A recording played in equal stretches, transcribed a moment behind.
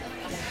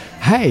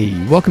Hey,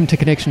 welcome to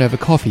Connection Over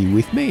Coffee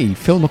with me,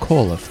 Phil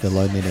McAuliffe, the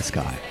Loneliness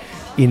Guy.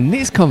 In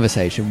this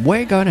conversation,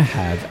 we're going to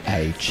have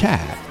a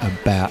chat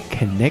about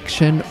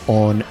connection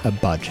on a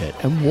budget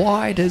and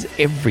why does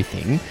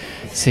everything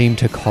seem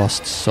to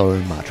cost so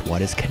much? Why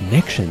does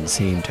connection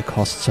seem to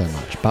cost so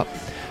much? But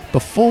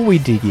before we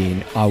dig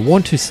in, I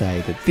want to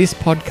say that this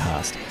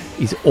podcast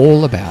is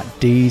all about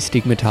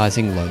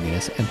destigmatizing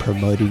loneliness and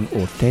promoting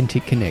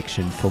authentic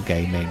connection for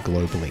gay men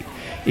globally.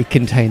 It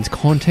contains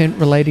content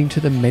relating to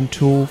the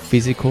mental,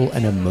 physical,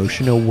 and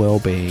emotional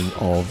well-being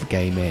of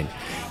gay men.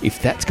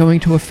 If that's going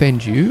to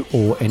offend you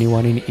or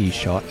anyone in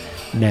earshot,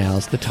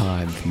 now's the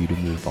time for you to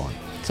move on.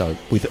 So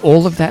with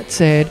all of that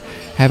said,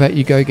 how about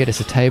you go get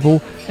us a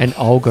table and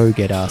I'll go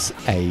get us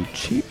a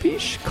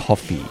cheapish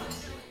coffee.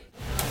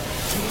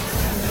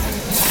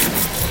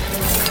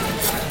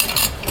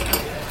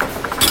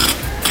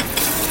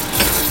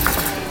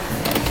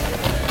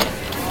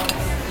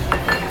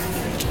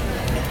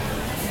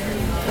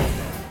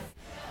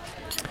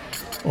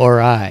 All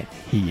right,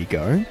 here you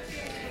go.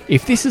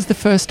 If this is the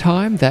first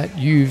time that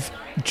you've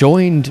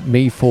joined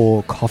me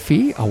for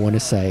coffee, I want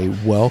to say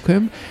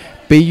welcome.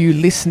 Be you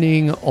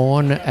listening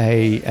on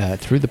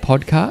through the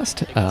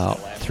podcast,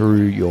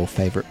 through your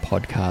favorite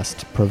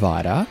podcast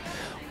provider,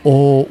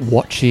 or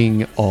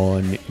watching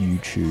on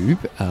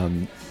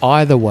YouTube.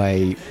 Either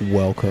way,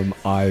 welcome.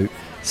 I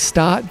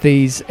start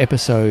these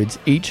episodes,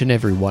 each and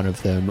every one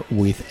of them,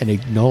 with an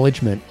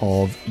acknowledgement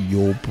of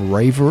your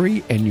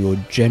bravery and your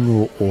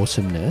general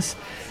awesomeness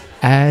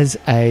as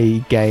a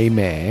gay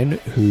man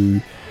who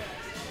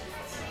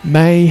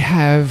may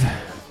have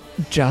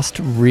just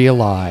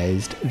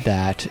realized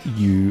that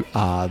you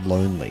are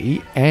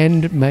lonely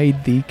and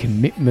made the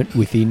commitment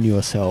within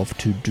yourself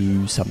to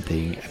do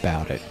something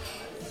about it.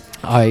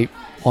 I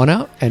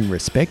honor and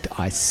respect.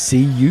 I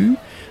see you.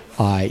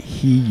 I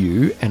hear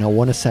you, and I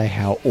want to say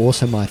how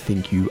awesome I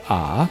think you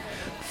are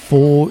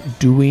for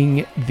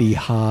doing the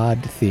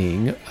hard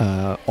thing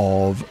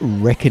of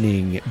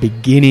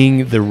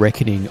beginning the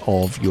reckoning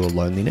of your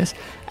loneliness,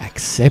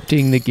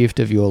 accepting the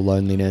gift of your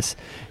loneliness,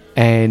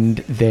 and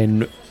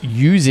then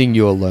using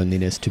your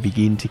loneliness to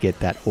begin to get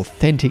that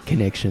authentic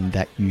connection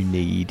that you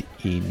need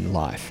in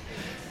life.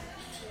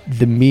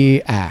 The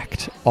mere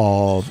act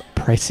of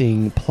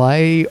pressing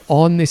play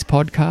on this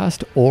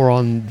podcast or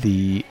on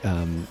the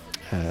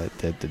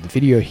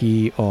video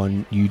here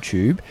on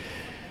YouTube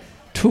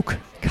took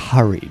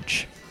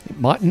courage. It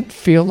mightn't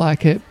feel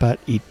like it, but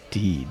it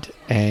did.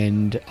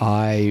 And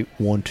I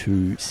want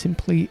to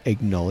simply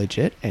acknowledge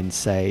it and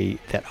say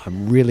that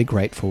I'm really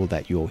grateful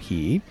that you're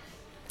here,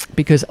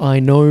 because I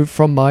know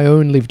from my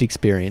own lived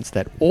experience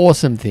that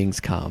awesome things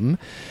come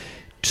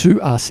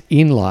to us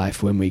in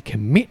life when we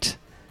commit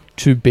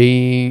to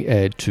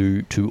being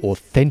to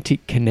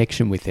authentic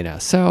connection within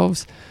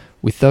ourselves,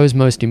 with those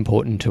most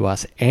important to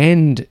us,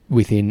 and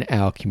within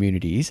our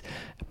communities.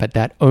 But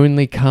that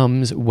only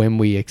comes when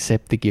we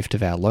accept the gift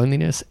of our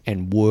loneliness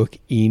and work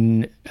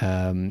in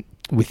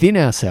within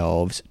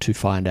ourselves to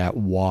find out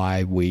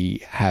why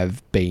we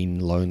have been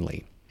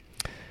lonely.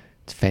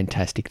 It's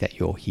fantastic that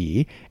you're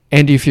here.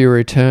 And if you're a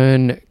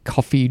return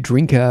coffee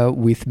drinker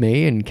with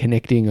me and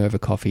connecting over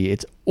coffee,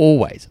 it's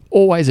always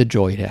a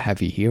joy to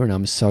have you here, and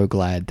I'm so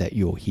glad that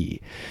you're here.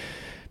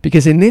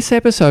 Because in this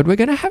episode, we're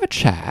going to have a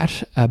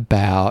chat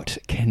about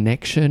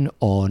connection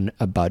on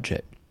a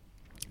budget.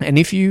 And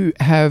if you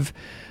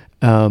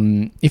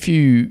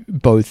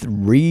both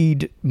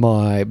read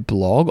my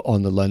blog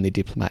on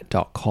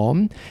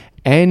thelonelydiplomat.com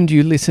and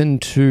you listen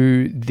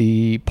to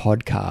the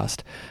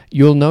podcast,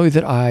 you'll know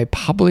that I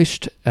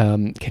published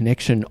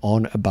Connection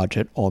on a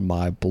Budget on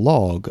my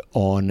blog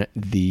on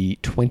the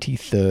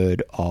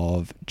 23rd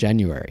of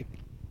January.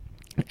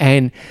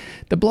 And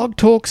the blog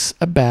talks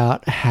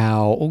about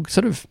how, or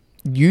sort of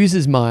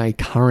uses my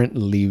current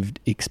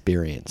lived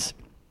experience,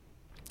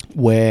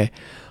 where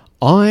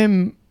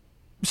I'm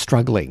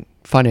struggling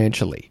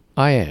financially.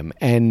 I am.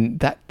 And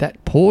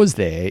that pause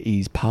there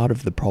is part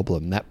of the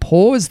problem. That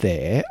pause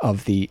there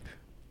of the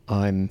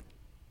I'm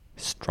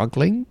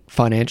struggling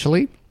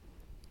financially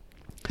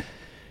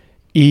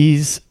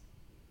is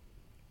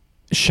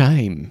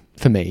shame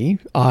for me.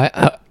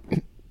 Pardon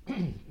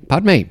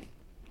me.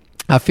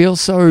 I feel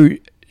so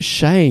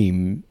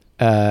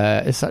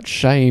such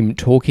shame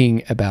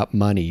talking about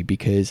money,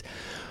 because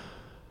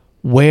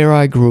where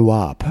I grew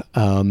up,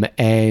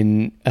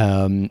 and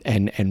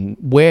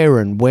where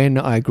and when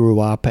I grew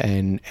up,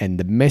 and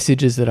the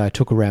messages that I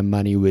took around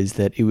money was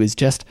that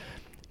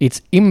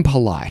it's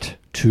impolite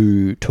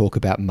to talk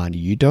about money.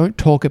 You don't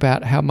talk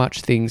about how much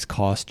things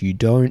cost. You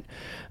don't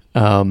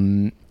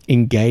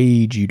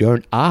engage. You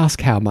don't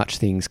ask how much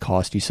things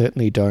cost. You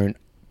certainly don't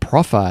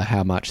proffer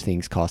how much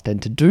things cost, and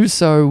to do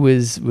so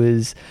was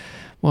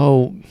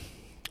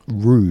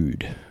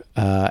rude.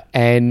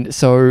 And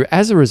so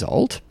as a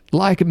result,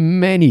 like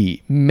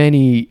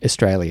many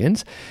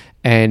Australians,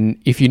 and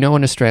if you know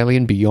an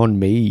Australian beyond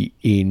me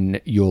in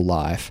your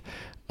life,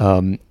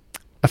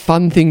 a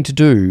fun thing to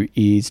do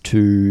is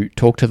to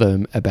talk to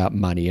them about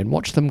money and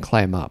watch them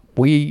clam up.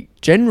 We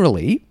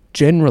generally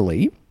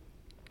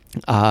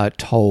are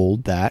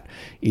told that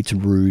it's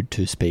rude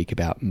to speak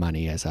about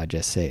money, as I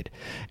just said.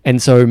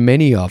 And so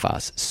many of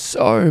us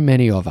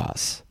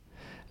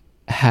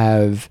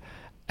have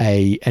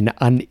an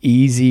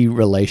uneasy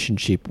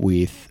relationship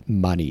with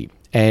money.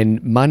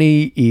 And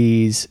money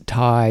is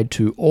tied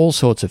to all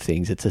sorts of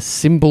things. It's a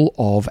symbol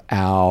of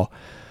our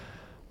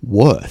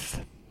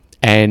worth.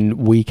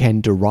 And we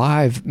can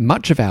derive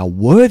much of our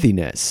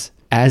worthiness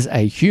as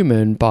a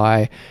human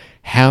by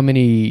how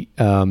many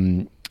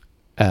dollars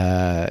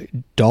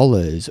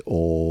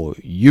or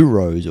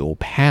euros or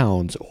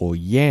pounds or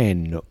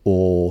yen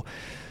or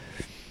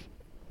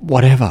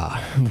whatever,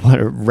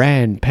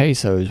 rand,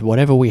 pesos,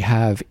 whatever we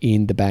have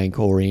in the bank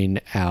or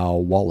in our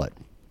wallet.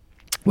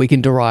 We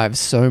can derive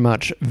so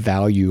much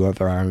value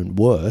of our own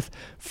worth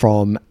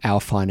from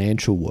our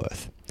financial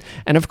worth.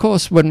 And of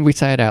course, when we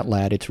say it out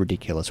loud, it's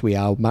ridiculous. We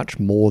are much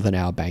more than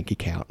our bank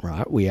account,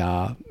 right? We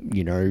are,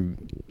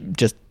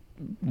 just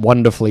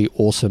wonderfully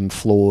awesome,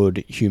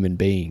 flawed human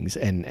beings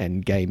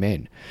and gay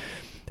men.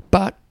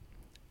 But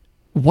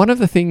one of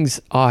the things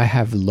I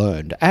have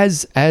learned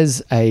as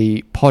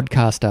a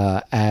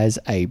podcaster, as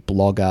a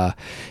blogger,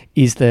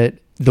 is that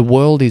the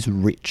world is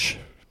rich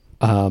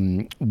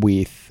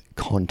with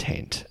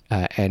content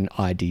and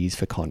ideas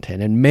for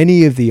content. And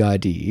many of the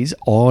ideas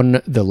on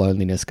The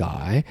Loneliness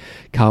Guy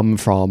come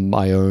from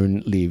my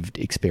own lived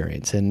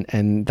experience.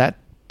 And that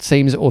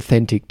seems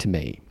authentic to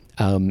me.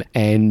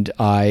 And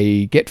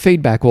I get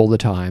feedback all the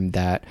time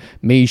that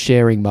me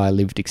sharing my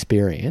lived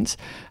experience,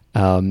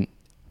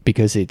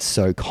 because it's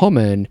so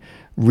common,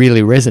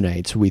 really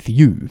resonates with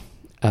you.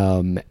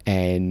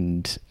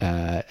 And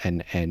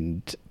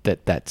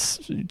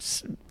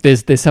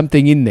there's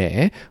something in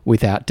there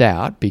without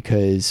doubt,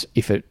 because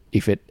if it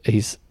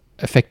is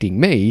affecting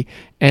me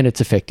and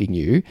it's affecting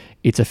you,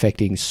 it's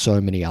affecting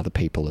so many other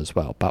people as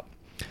well. But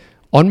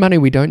on money,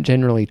 we don't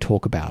generally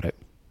talk about it.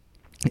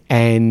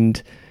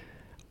 And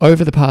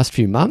over the past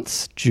few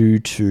months, due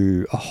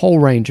to a whole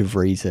range of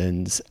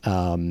reasons,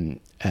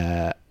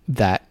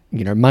 that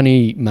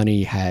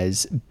money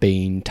has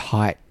been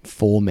tight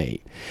for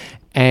me.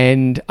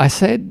 And I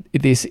said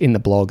this in the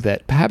blog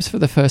that perhaps for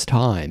the first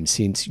time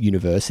since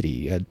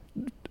university,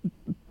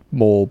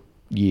 more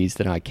years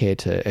than I care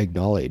to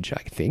acknowledge,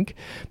 I think,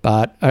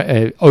 but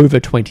over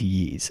 20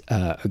 years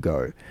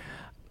ago,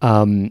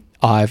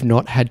 I've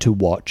not had to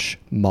watch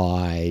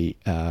my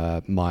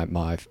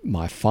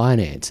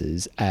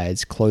finances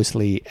as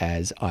closely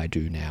as I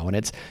do now, and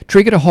it's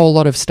triggered a whole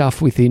lot of stuff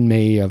within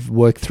me. I've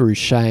worked through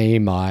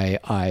shame. I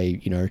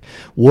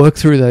work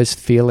through those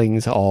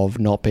feelings of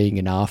not being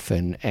enough,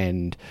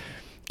 and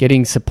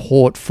getting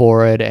support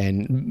for it,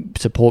 and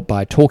support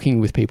by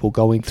talking with people,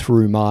 going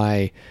through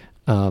my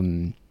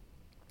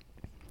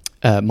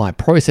my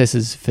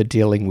processes for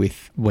dealing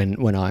with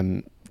when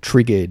I'm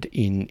triggered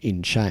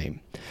in shame.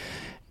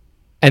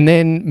 And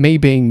then me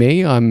being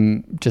me,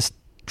 I'm just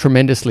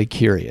tremendously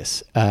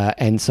curious.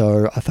 And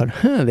so I thought,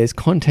 there's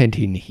content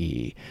in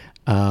here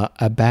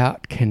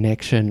about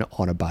connection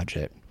on a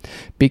budget.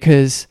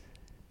 Because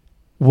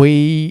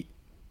we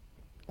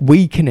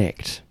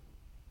connect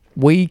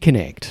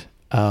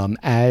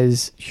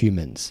as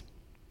humans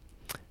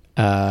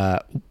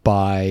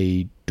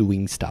by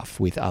doing stuff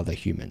with other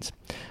humans.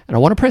 And I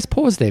want to press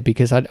pause there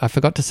because I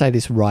forgot to say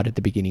this right at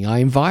the beginning. I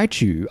invite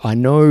you, I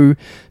know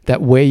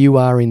that where you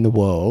are in the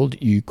world,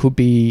 you could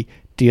be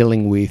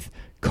dealing with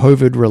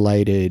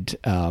COVID-related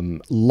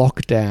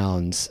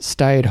lockdowns,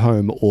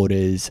 stay-at-home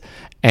orders,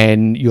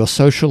 and your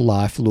social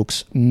life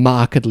looks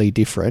markedly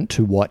different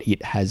to what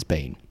it has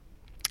been.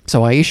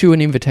 So I issue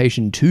an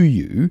invitation to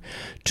you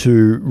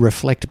to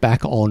reflect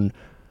back on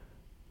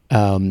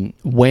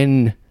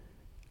when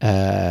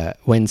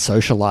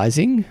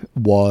socializing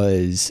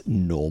was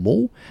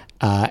normal,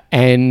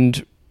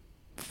 and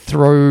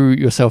throw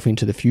yourself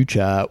into the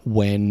future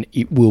when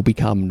it will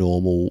become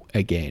normal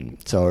again.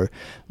 So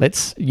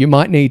you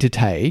might need to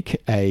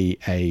take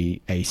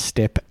a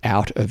step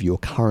out of your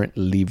current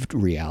lived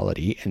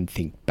reality and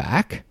think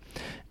back,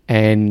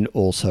 and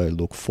also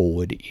look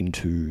forward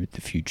into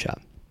the future.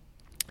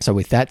 So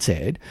with that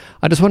said,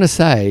 I just want to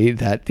say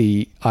that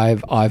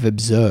I've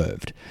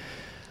observed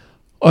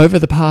over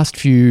the past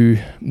few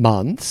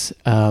months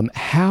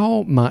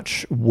how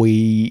much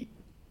we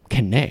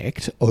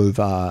connect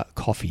over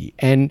coffee,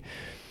 and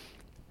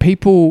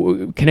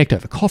people connect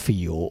over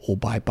coffee or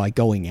by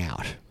going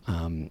out.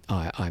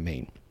 I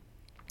mean,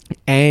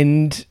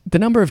 and the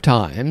number of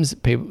times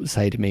people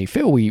say to me,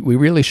 Phil, we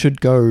really should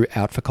go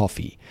out for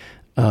coffee.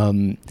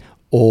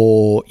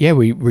 Or,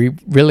 we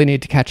really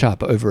need to catch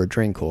up over a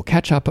drink, or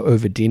catch up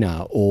over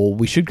dinner, or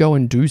we should go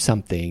and do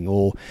something,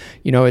 or,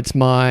 it's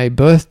my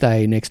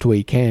birthday next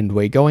weekend,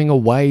 we're going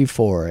away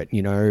for it,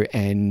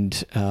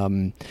 and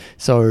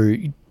so,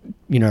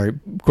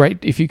 great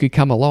if you could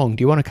come along.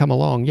 Do you want to come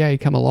along? Yeah, you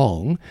come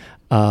along.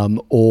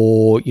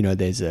 Or,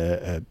 there's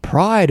a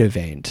Pride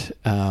event,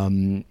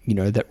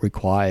 that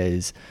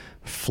requires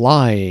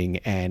flying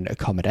and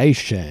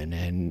accommodation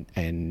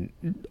and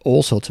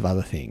all sorts of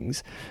other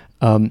things.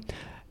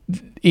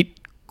 It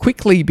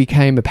quickly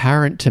became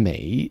apparent to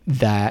me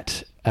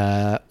that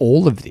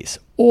all of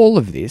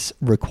this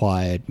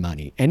required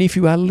money. And if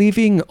you are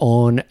living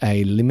on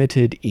a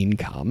limited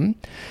income,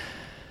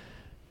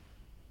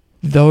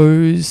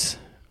 those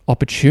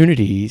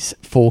opportunities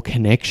for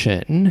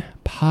connection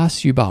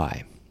pass you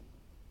by.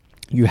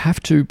 You have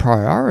to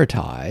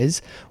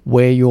prioritize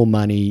where your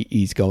money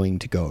is going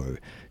to go.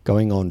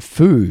 Going on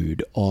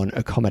food, on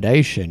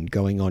accommodation,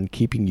 going on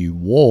keeping you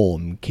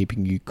warm,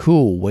 keeping you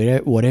cool,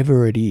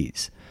 whatever it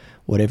is,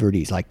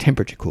 like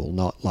temperature cool,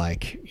 not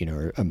like,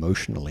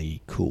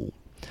 emotionally cool.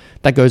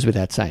 That goes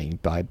without saying.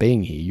 By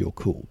being here, you're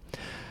cool.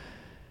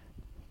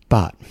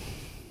 But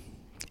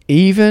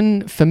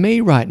even for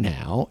me right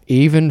now,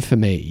 a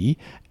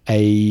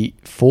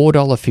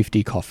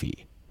 $4.50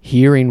 coffee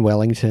here in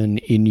Wellington,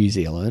 in New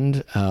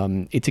Zealand,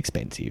 it's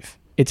expensive.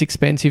 It's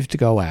expensive to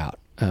go out.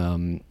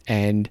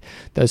 And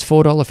those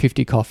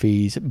 $4.50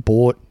 coffees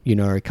bought,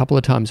 a couple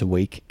of times a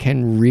week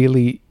can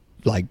really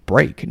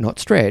break, not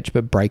stretch,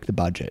 but break the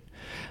budget.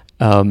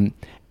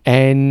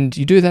 And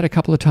you do that a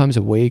couple of times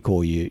a week,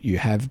 or you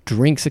have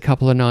drinks a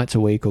couple of nights a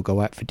week, or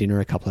go out for dinner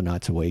a couple of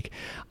nights a week.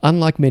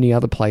 Unlike many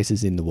other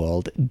places in the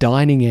world,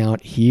 dining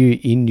out here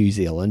in New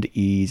Zealand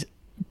is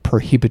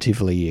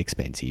prohibitively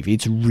expensive.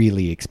 It's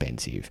really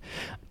expensive.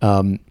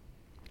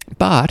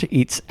 But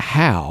it's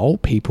how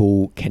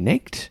people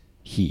connect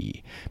here,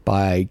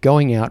 by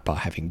going out, by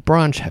having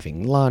brunch,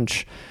 having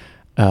lunch,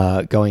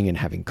 going and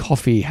having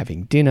coffee,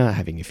 having dinner,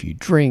 having a few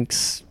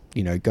drinks,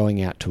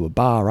 going out to a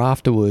bar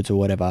afterwards or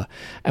whatever.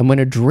 And when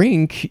a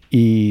drink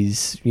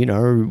is,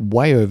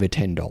 way over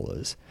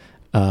 $10,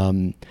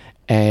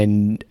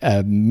 and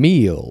a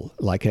meal,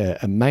 like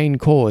a main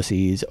course,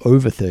 is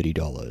over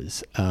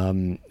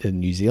 $30 in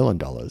New Zealand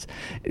dollars,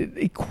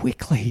 it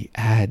quickly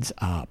adds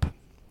up.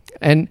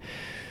 And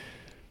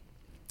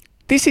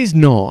this is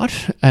not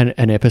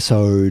an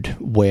episode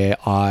where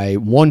I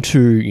want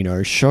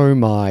to, show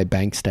my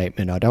bank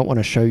statement. I don't want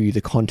to show you the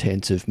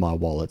contents of my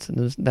wallets,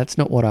 and that's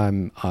not what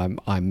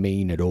I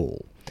mean at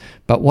all.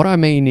 But what I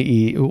mean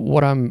is,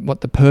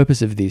 what the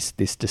purpose of this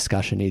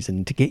discussion is,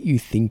 and to get you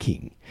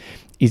thinking,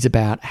 is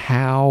about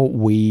how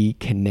we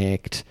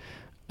connect,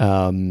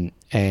 and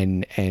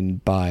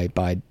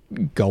by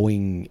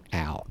going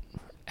out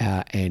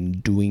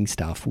and doing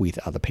stuff with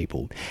other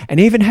people, and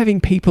even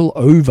having people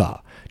over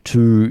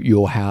to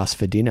your house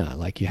for dinner.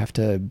 Like, you have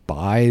to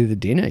buy the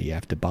dinner, you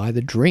have to buy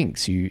the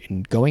drinks,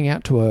 and going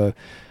out to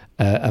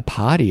a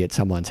party at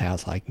someone's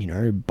house,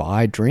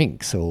 buy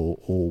drinks or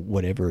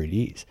whatever it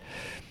is.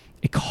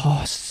 It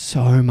costs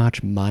so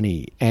much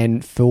money.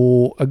 And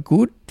for a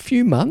good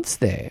few months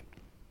there,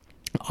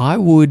 I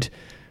would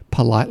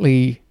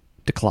politely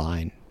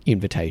decline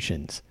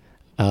invitations.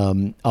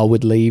 I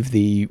would leave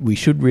we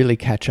should really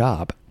catch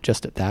up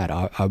just at that.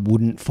 I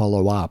wouldn't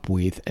follow up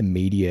with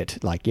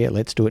immediate,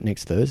 let's do it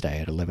next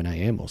Thursday at 11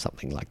 a.m. or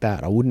something like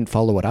that. I wouldn't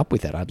follow it up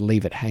with it. I'd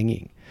leave it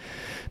hanging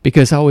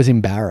because I was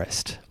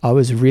embarrassed. I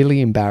was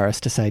really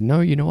embarrassed to say,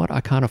 no, you know what?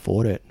 I can't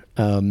afford it.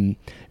 It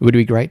would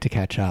be great to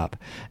catch up.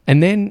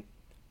 And then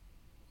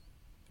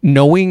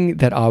knowing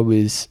that I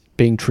was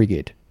being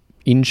triggered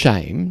in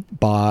shame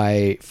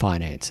by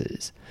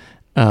finances,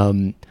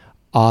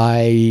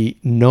 I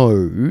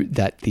know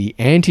that the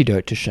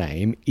antidote to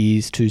shame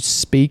is to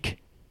speak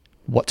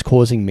what's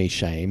causing me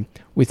shame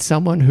with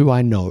someone who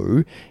I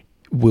know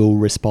will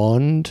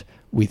respond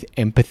with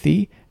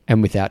empathy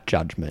and without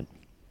judgment.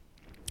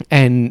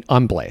 And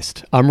I'm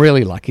blessed. I'm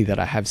really lucky that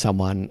I have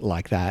someone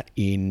like that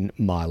in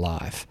my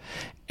life.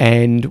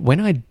 And when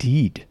I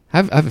did, I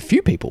have a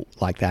few people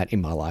like that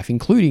in my life,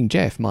 including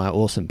Jeff, my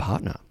awesome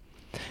partner.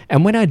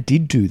 And when I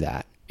did do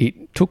that,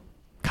 it took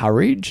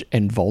courage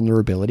and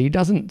vulnerability.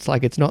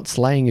 It's not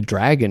slaying a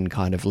dragon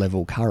kind of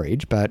level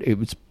courage, but it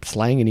was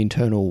slaying an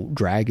internal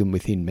dragon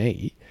within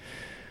me.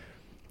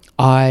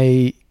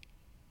 I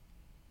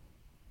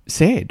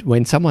said,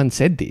 when someone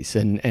said this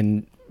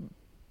and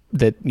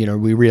that,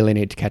 we really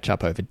need to catch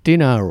up over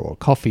dinner or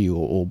coffee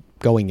or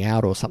going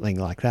out or something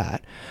like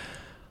that,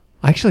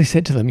 I actually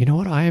said to them, you know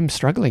what, I am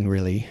struggling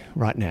really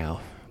right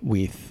now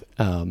with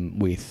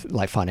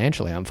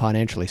financially. I'm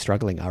financially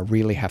struggling. I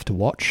really have to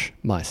watch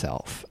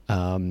myself.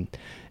 And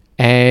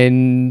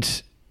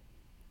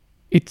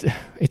it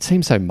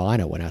seems so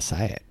minor when I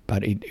say it,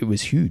 but it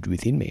was huge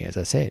within me, as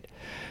I said.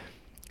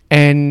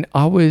 And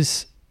I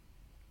was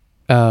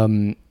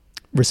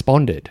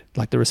responded.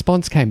 The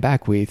response came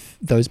back with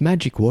those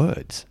magic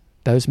words,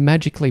 those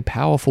magically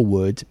powerful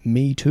words,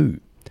 me too,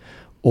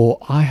 or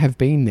I have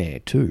been there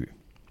too.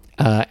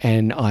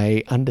 And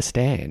I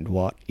understand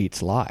what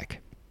it's like.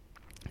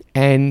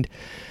 And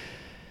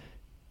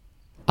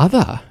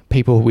other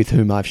people with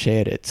whom I've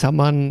shared it,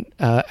 someone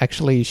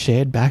actually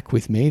shared back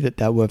with me that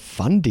they were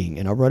funding,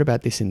 and I wrote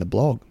about this in the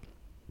blog,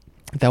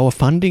 they were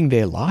funding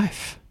their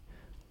life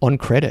on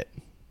credit.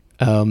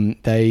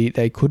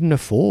 They couldn't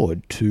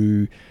afford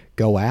to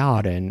go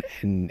out and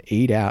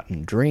eat out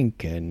and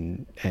drink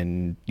and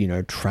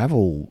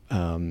travel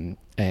and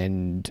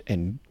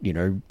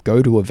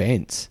go to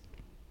events.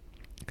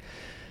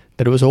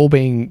 That it was all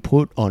being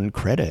put on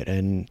credit,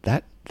 and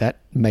that that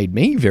made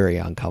me very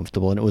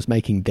uncomfortable, and it was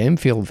making them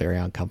feel very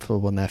uncomfortable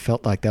when they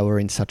felt like they were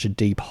in such a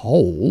deep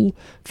hole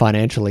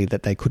financially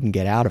that they couldn't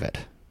get out of it.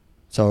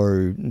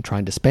 So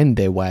trying to spend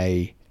their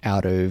way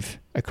out of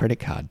a credit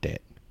card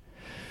debt.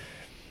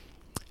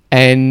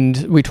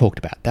 And we talked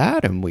about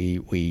that, and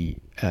we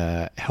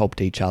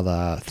helped each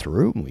other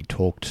through, and we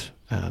talked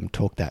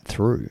that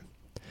through.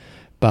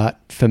 But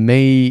for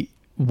me,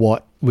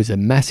 what was a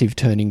massive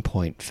turning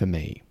point for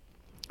me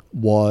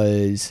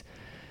was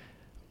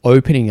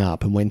opening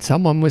up. And when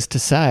someone was to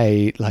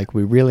say, like,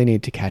 we really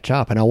need to catch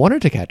up, and I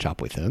wanted to catch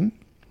up with them,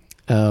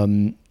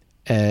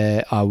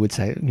 I would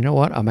say, you know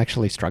what, I'm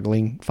actually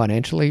struggling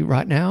financially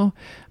right now.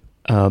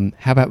 How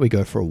about we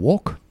go for a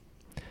walk?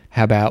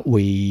 How about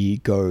we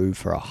go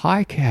for a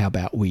hike? How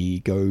about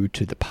we go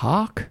to the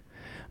park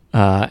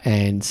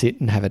and sit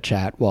and have a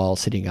chat while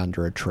sitting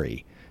under a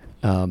tree?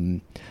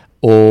 Or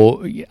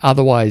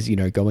otherwise,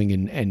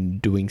 going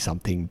and doing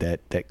something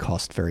that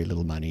cost very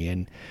little money.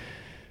 And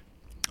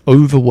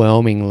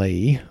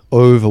overwhelmingly,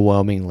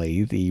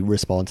 the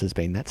response has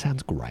been, that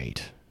sounds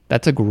great.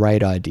 That's a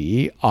great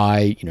idea.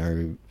 I,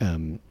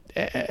 am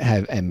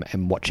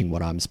watching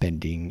what I'm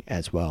spending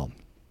as well.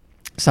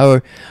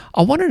 So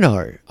I want to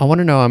know,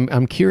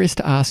 I'm curious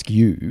to ask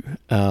you,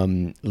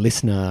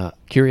 listener,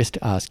 curious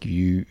to ask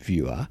you,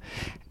 viewer,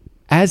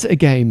 as a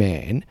gay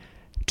man,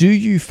 do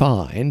you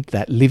find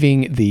that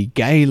living the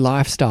gay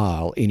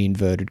lifestyle, in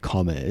inverted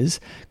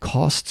commas,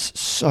 costs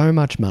so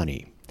much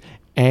money?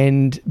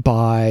 And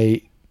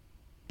by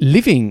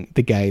living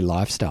the gay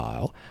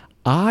lifestyle,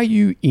 are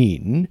you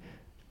in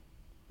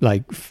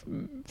not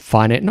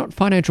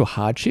financial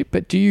hardship,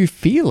 but do you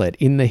feel it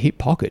in the hip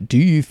pocket? Do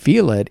you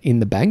feel it in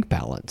the bank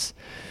balance?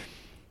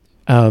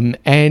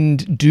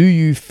 And do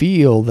you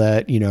feel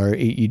that,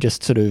 you're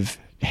just sort of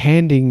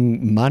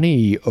handing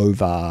money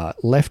over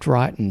left,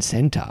 right, and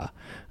center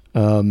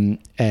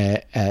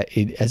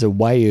as a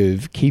way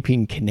of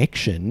keeping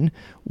connection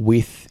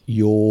with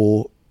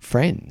your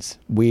friends,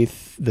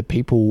 with the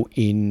people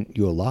in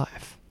your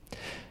life?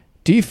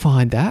 Do you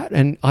find that?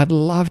 And I'd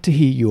love to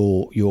hear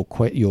your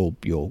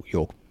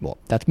well,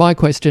 that's my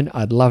question.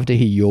 I'd love to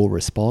hear your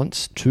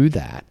response to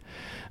that.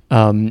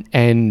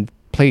 And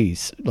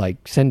please,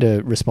 send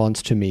a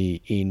response to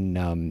me in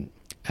on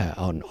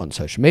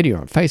social media,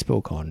 on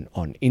Facebook,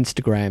 on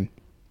Instagram.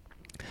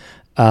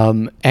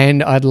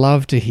 And I'd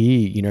love to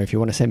hear, if you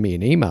want to send me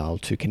an email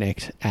to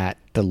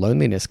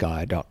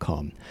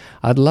connect@thelonelinessguy.com.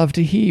 I'd love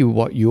to hear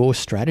what your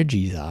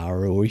strategies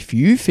are, or if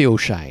you feel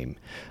shame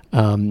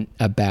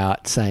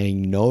about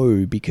saying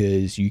no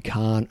because you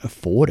can't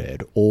afford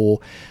it, or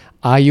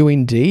are you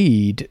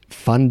indeed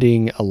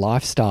funding a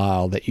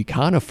lifestyle that you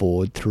can't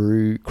afford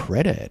through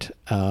credit?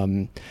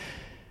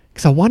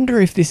 Because I wonder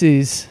if this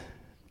is,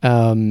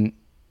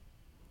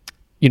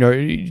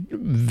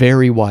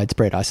 very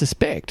widespread. I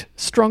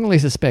strongly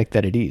suspect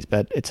that it is,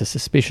 but it's a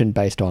suspicion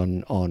based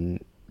on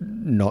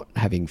not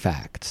having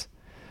facts.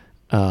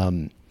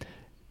 That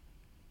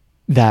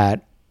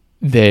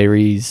there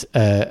is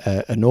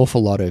an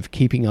awful lot of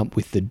keeping up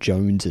with the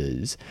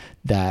Joneses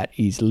that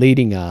is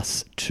leading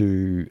us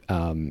to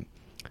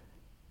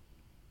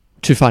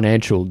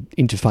financial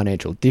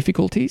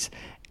difficulties,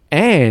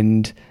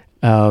 and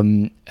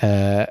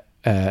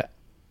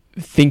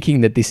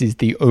thinking that this is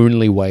the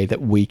only way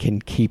that we can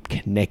keep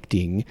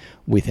connecting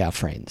with our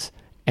friends.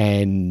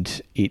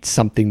 And it's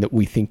something that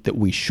we think that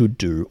we should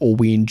do, or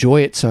we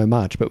enjoy it so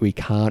much, but we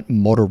can't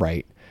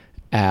moderate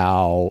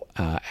our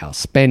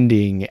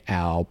spending,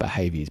 our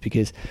behaviors.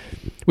 Because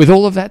with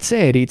all of that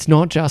said, it's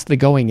not just the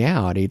going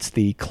out, it's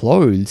the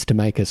clothes to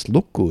make us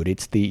look good.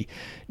 It's the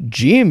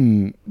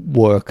gym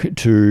work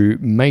to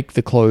make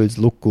the clothes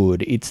look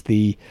good. It's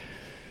the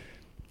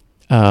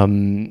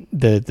haircuts,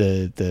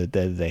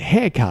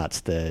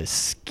 the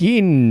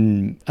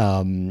skin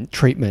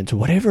treatments,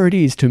 whatever it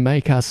is to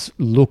make us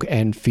look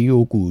and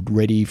feel good,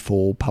 ready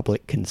for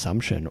public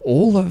consumption.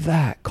 All of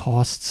that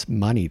costs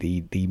money,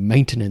 the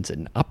maintenance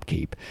and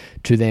upkeep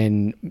to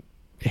then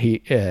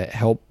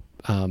help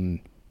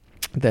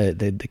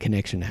the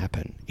connection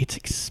happen. It's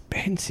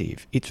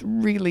expensive. It's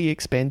really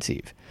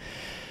expensive.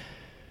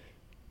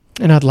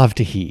 And I'd love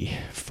to hear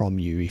from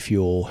you if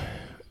you've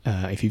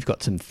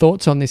got some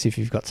thoughts on this, if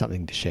you've got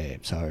something to share.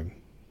 So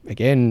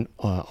again,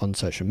 on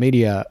social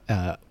media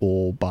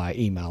or by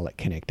email at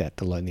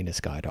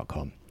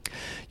connect@thelonelinessguy.com.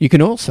 You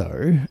can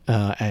also,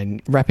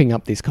 and wrapping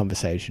up this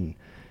conversation,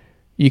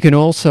 you can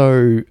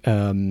also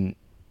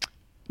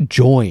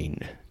join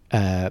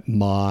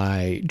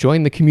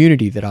the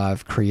community that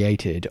I've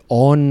created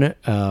on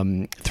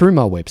through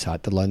my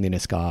website,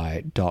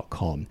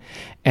 thelonelinessguy.com.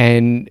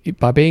 And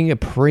by being a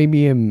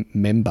premium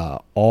member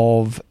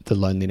of The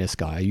Loneliness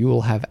Guy, you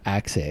will have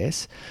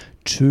access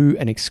to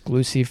an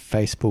exclusive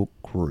Facebook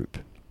group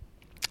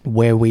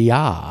where we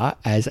are,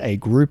 as a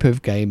group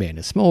of gay men,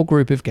 a small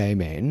group of gay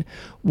men,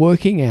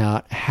 working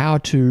out how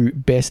to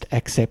best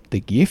accept the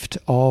gift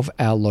of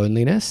our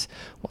loneliness,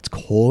 what's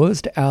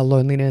caused our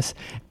loneliness,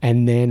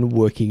 and then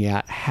working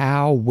out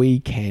how we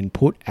can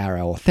put our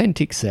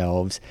authentic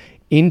selves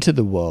into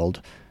the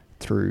world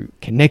through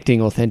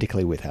connecting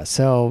authentically with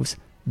ourselves,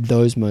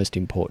 those most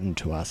important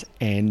to us,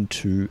 and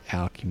to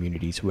our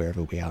communities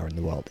wherever we are in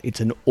the world. It's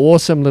an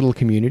awesome little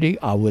community.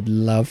 I would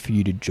love for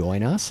you to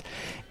join us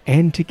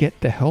and to get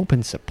the help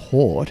and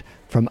support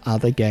from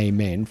other gay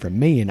men, from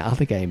me and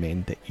other gay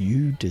men, that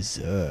you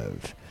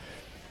deserve.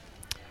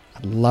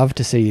 I'd love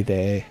to see you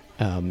there.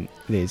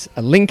 There's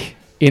a link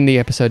in the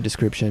episode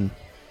description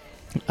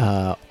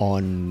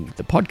on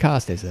the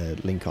podcast. There's a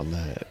link on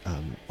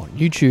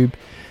YouTube.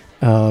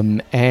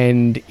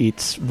 And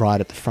it's right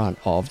at the front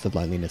of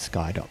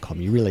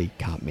thelonelinessguy.com. You really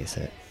can't miss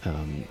it.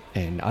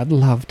 And I'd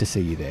love to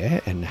see you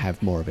there and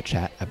have more of a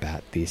chat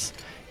about this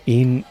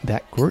in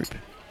that group.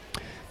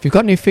 If you've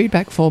got any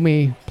feedback for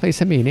me, please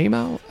send me an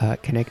email,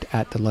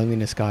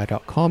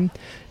 connect@thelonelinessguy.com.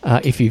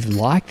 If you've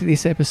liked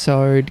this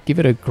episode, give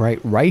it a great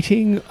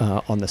rating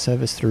on the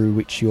service through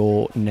which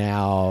you're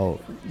now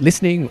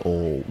listening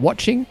or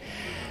watching.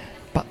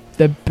 But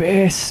the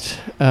best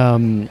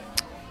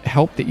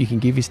help that you can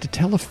give is to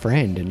tell a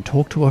friend and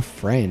talk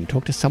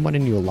to someone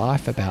in your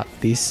life about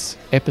this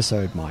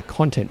episode, my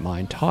content, my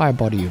entire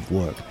body of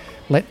work.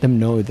 Let them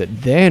know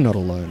that they're not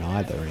alone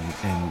either,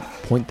 and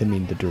point them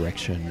in the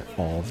direction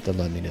of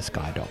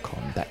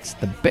thelonelinessguy.com. That's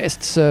the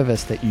best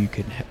service that you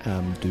can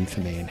do for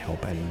me and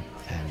help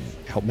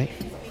me.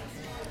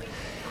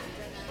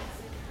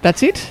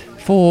 That's it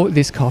for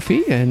this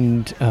coffee,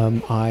 and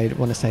I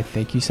want to say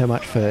thank you so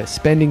much for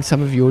spending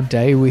some of your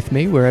day with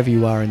me wherever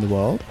you are in the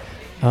world.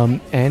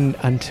 And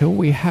until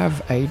we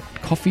have a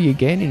coffee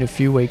again in a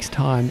few weeks'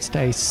 time,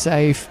 stay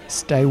safe,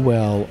 stay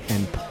well,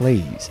 and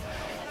please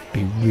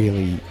be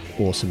really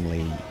awesomely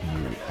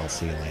you. I'll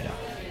see you later.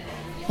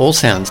 All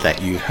sounds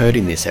that you heard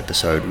in this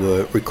episode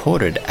were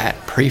recorded at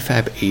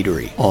Prefab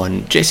Eatery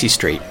on Jessie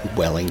Street,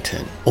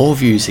 Wellington. All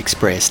views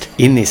expressed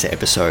in this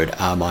episode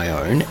are my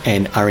own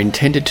and are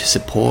intended to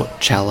support,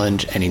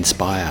 challenge, and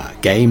inspire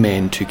gay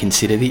men to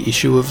consider the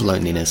issue of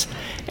loneliness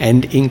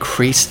and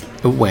increase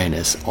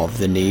awareness of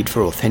the need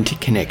for authentic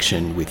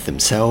connection with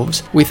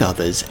themselves, with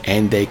others,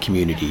 and their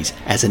communities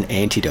as an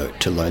antidote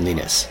to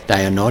loneliness.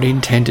 They are not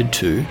intended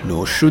to,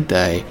 nor should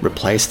they,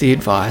 replace the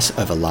advice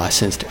of a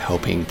licensed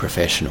helping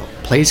professional.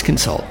 Please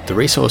consult the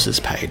resources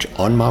page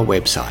on my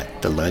website,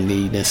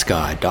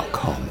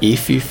 thelonelinessguy.com,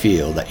 if you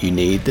feel that you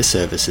need the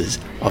services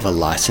of a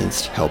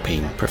licensed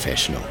helping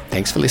professional.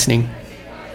 Thanks for listening.